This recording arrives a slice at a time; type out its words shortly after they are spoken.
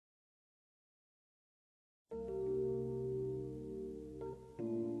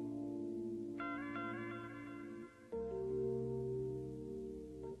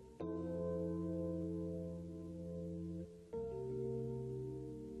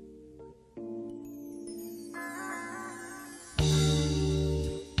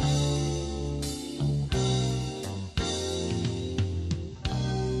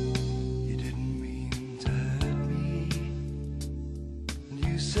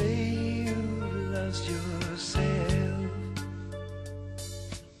just yourself.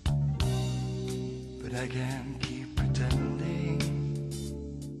 But I can't keep pretending,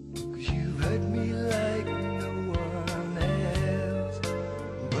 'cause you hurt me like no one else.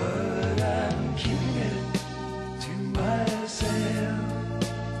 But I'm keeping it to myself.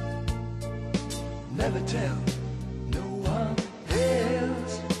 Never tell no one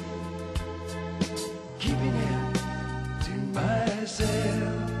else. Keeping it to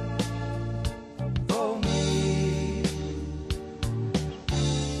myself. For me,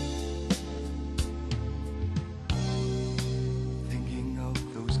 thinking of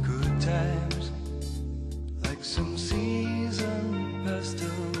those good times, like some season passed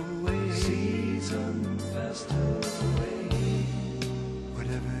away. Season passed away.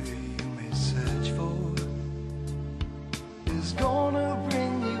 Whatever you may search for is gonna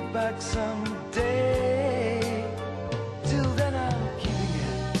bring you back someday. Till then I'm keeping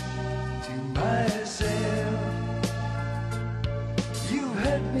it to myself. You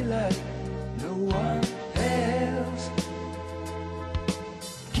hurt me like no one else.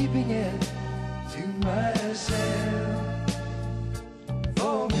 Keeping it to myself.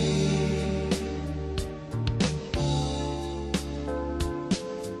 For me,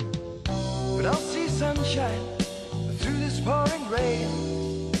 but I'll see sunshine through this pouring rain.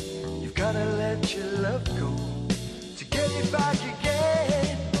 You've gotta let your love go to get it back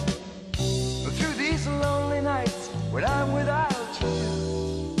again. But through these lonely nights when I'm without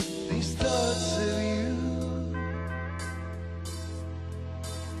you, these thoughts of you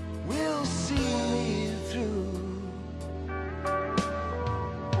will see me through.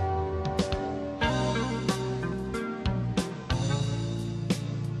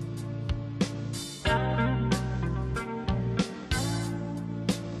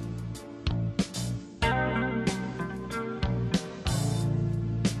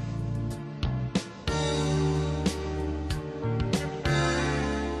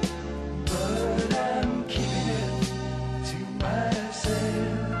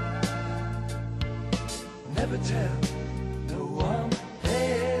 Never tell no one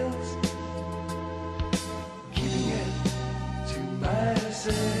else. Keeping it to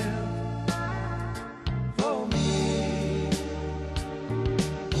myself. For me,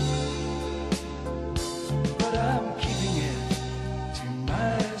 but I'm keeping it to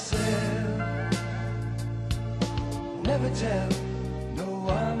myself. Never tell